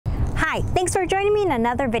Hi, thanks for joining me in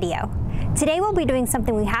another video. Today we'll be doing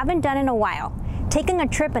something we haven't done in a while, taking a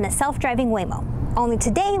trip in a self-driving Waymo. Only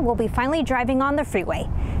today we'll be finally driving on the freeway.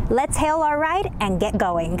 Let's hail our ride and get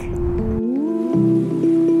going.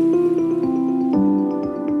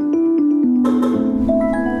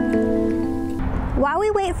 While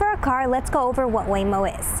we wait for a car, let's go over what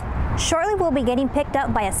Waymo is. Shortly we'll be getting picked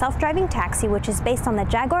up by a self-driving taxi which is based on the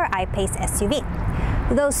Jaguar I-Pace SUV.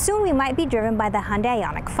 Though soon we might be driven by the Hyundai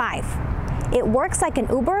Ioniq 5. It works like an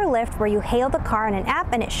Uber or Lyft where you hail the car in an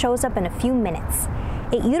app and it shows up in a few minutes.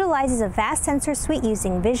 It utilizes a vast sensor suite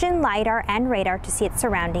using vision, LiDAR, and radar to see its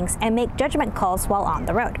surroundings and make judgment calls while on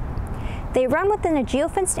the road. They run within a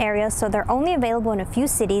geofenced area, so they're only available in a few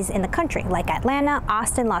cities in the country, like Atlanta,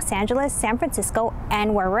 Austin, Los Angeles, San Francisco,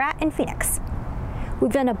 and where we're at in Phoenix.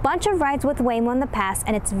 We've done a bunch of rides with Waymo in the past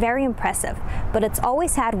and it's very impressive, but it's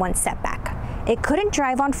always had one setback. It couldn't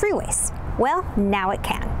drive on freeways. Well, now it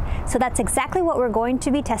can. So that's exactly what we're going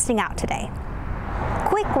to be testing out today.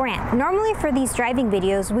 Quick rant. Normally for these driving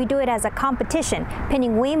videos, we do it as a competition,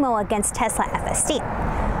 pinning Waymo against Tesla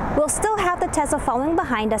FSD. We'll still have the Tesla following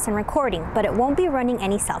behind us and recording, but it won't be running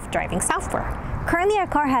any self-driving software. Currently our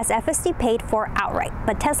car has FSD paid for outright,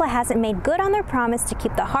 but Tesla hasn't made good on their promise to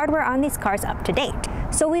keep the hardware on these cars up to date.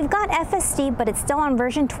 So we've got FSD, but it's still on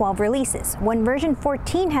version 12 releases, when version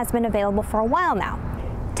 14 has been available for a while now.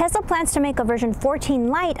 Tesla plans to make a version 14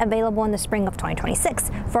 Lite available in the spring of 2026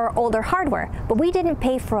 for our older hardware, but we didn't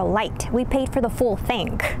pay for a Lite, we paid for the full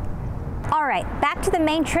thing. Alright, back to the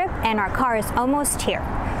main trip and our car is almost here.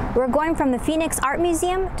 We're going from the Phoenix Art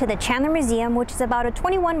Museum to the Chandler Museum, which is about a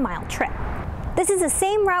 21-mile trip. This is the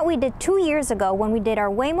same route we did 2 years ago when we did our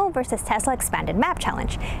Waymo versus Tesla Expanded Map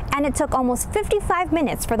Challenge, and it took almost 55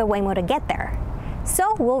 minutes for the Waymo to get there.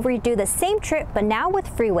 So we'll redo the same trip, but now with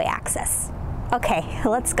freeway access. Okay,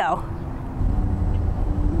 let's go.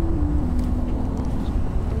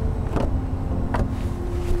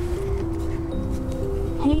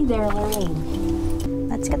 Hey there, Lorraine.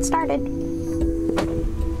 Let's get started.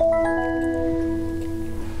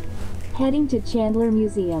 Heading to Chandler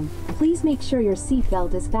Museum. Please make sure your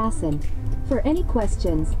seatbelt is fastened. For any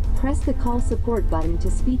questions, press the call support button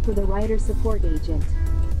to speak with a rider support agent.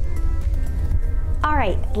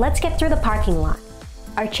 Alright, let's get through the parking lot.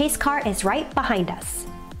 Our chase car is right behind us.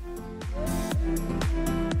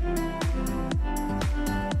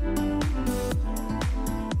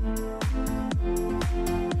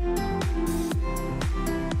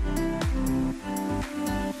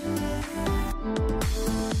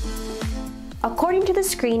 According to the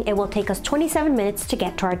screen, it will take us 27 minutes to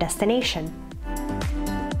get to our destination.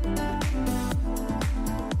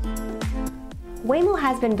 Waymo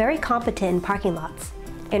has been very competent in parking lots.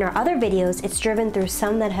 In our other videos, it's driven through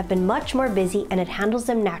some that have been much more busy and it handles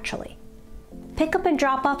them naturally. Pickup and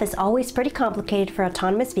drop-off is always pretty complicated for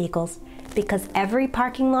autonomous vehicles because every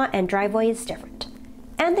parking lot and driveway is different,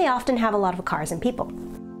 and they often have a lot of cars and people.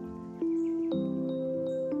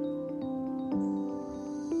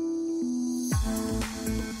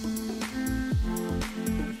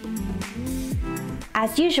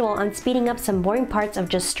 As usual, I'm speeding up some boring parts of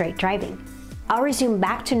just straight driving. I'll resume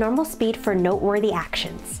back to normal speed for noteworthy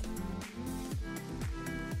actions.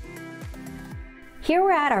 Here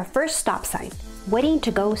we're at our first stop sign, waiting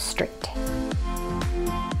to go straight.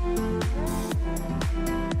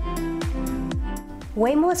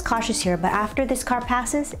 Waymo is cautious here, but after this car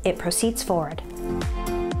passes, it proceeds forward.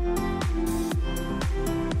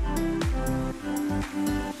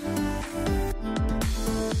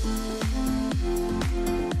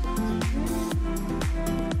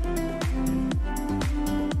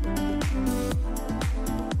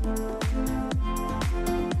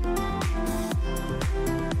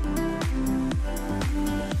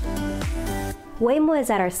 Waymo is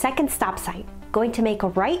at our second stop sign, going to make a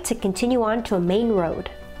right to continue on to a main road.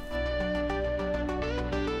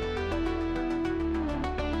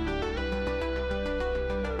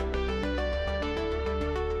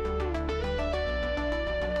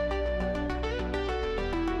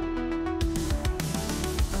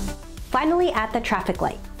 Finally at the traffic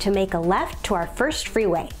light, to make a left to our first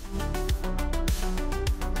freeway.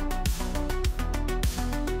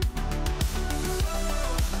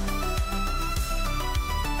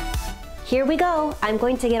 Here we go! I'm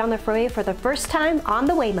going to get on the freeway for the first time on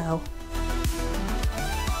the Waymo.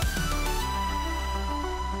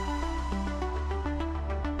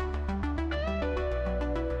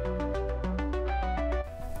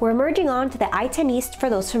 We're merging on to the I-10 East for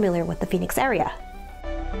those familiar with the Phoenix area.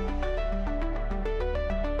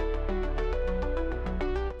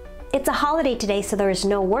 It's a holiday today, so there is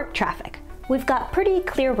no work traffic. We've got pretty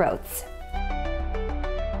clear roads.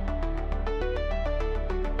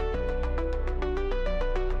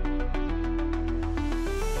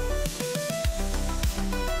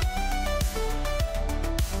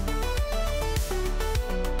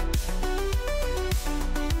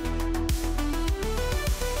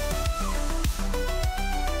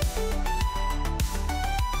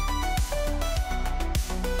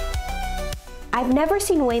 I've never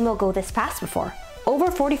seen Waymo go this fast before. Over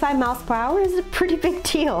 45 miles per hour is a pretty big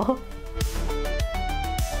deal.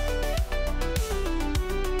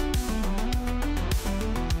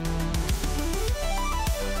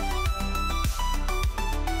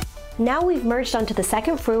 Now we've merged onto the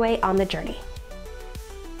second freeway on the journey.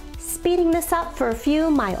 Speeding this up for a few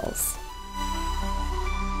miles.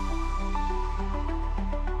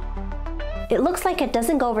 It looks like it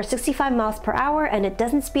doesn't go over 65 miles per hour and it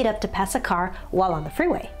doesn't speed up to pass a car while on the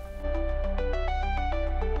freeway.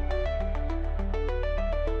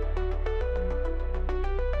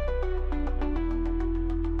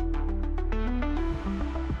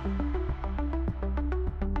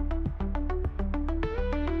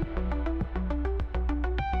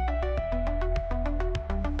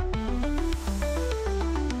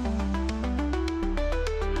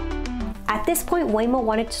 At this point, Waymo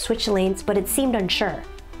wanted to switch lanes, but it seemed unsure.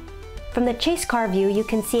 From the chase car view, you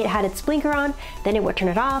can see it had its blinker on, then it would turn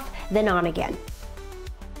it off, then on again.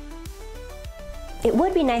 It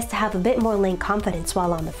would be nice to have a bit more lane confidence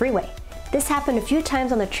while on the freeway. This happened a few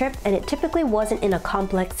times on the trip, and it typically wasn't in a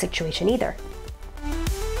complex situation either.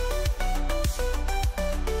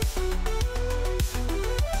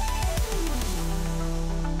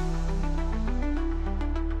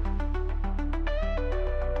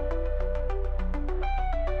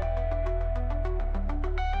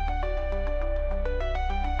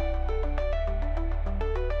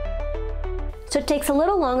 So it takes a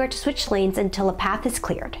little longer to switch lanes until a path is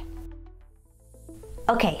cleared.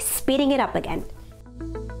 Okay, speeding it up again.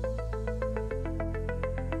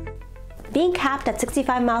 Being capped at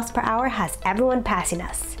 65 miles per hour has everyone passing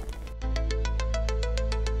us.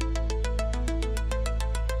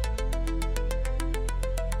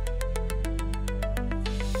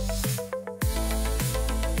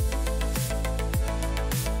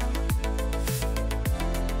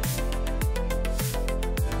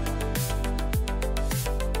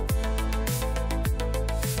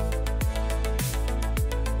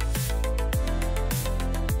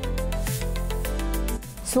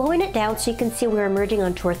 Slowing it down so you can see we're emerging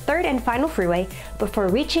onto our third and final freeway before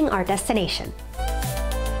reaching our destination.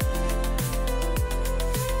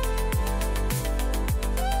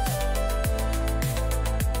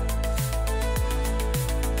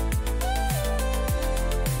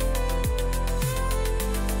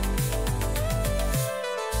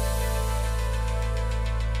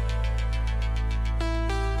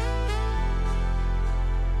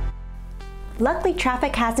 Luckily,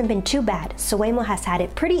 traffic hasn't been too bad, so Waymo has had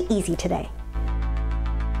it pretty easy today.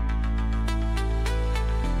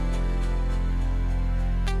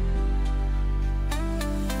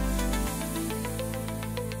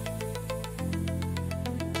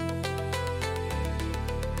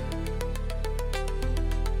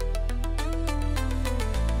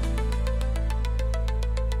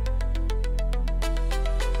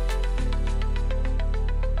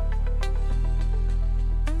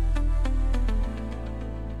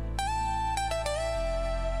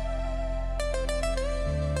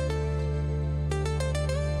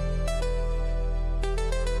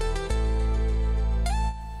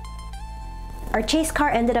 Our chase car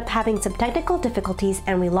ended up having some technical difficulties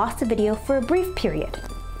and we lost the video for a brief period.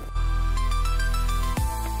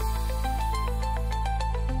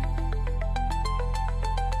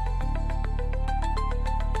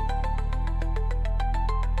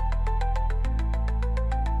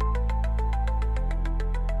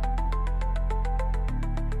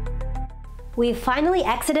 We've finally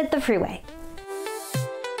exited the freeway.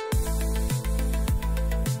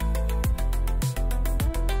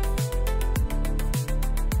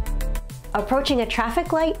 Approaching a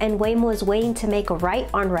traffic light and Waymo is waiting to make a right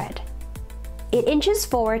on red. It inches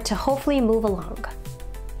forward to hopefully move along.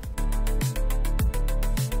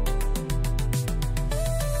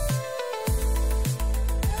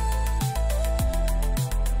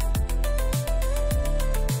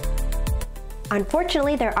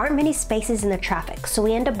 Unfortunately, there aren't many spaces in the traffic, so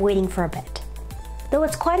we end up waiting for a bit. Though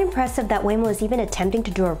it's quite impressive that Waymo is even attempting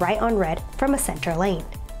to do a right on red from a center lane.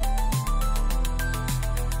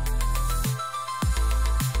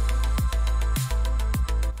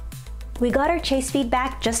 We got our chase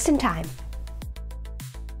feedback just in time.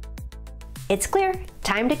 It's clear,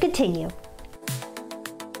 time to continue.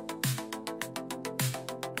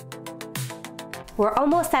 We're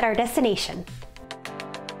almost at our destination.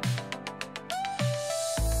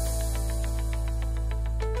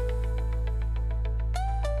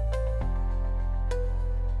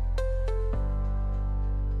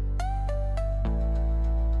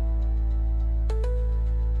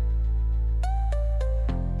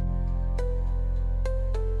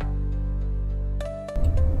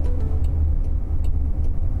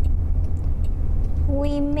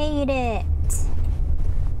 We made it.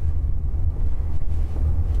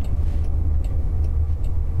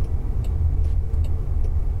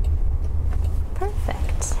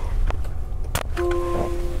 Perfect.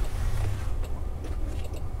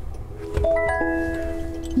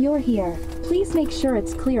 You're here. Please make sure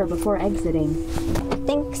it's clear before exiting.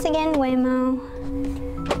 Thanks again, Waymo.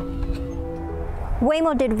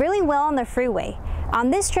 Waymo did really well on the freeway. On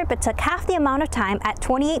this trip, it took half the amount of time at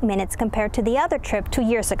 28 minutes compared to the other trip 2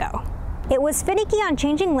 years ago. It was finicky on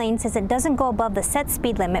changing lanes as it doesn't go above the set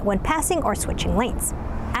speed limit when passing or switching lanes.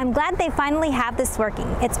 I'm glad they finally have this working.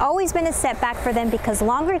 It's always been a setback for them because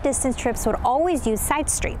longer distance trips would always use side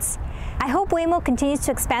streets. I hope Waymo continues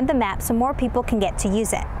to expand the map so more people can get to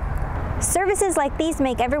use it. Services like these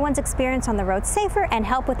make everyone's experience on the road safer and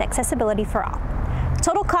help with accessibility for all.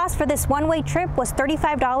 Total cost for this one-way trip was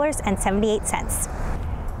 $35.78.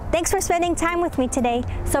 Thanks for spending time with me today.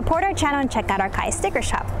 Support our channel and check out our Kai sticker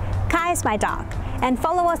shop. Kai is my dog. And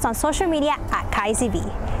follow us on social media at KaiZV.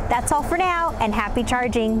 That's all for now, and happy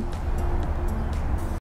charging.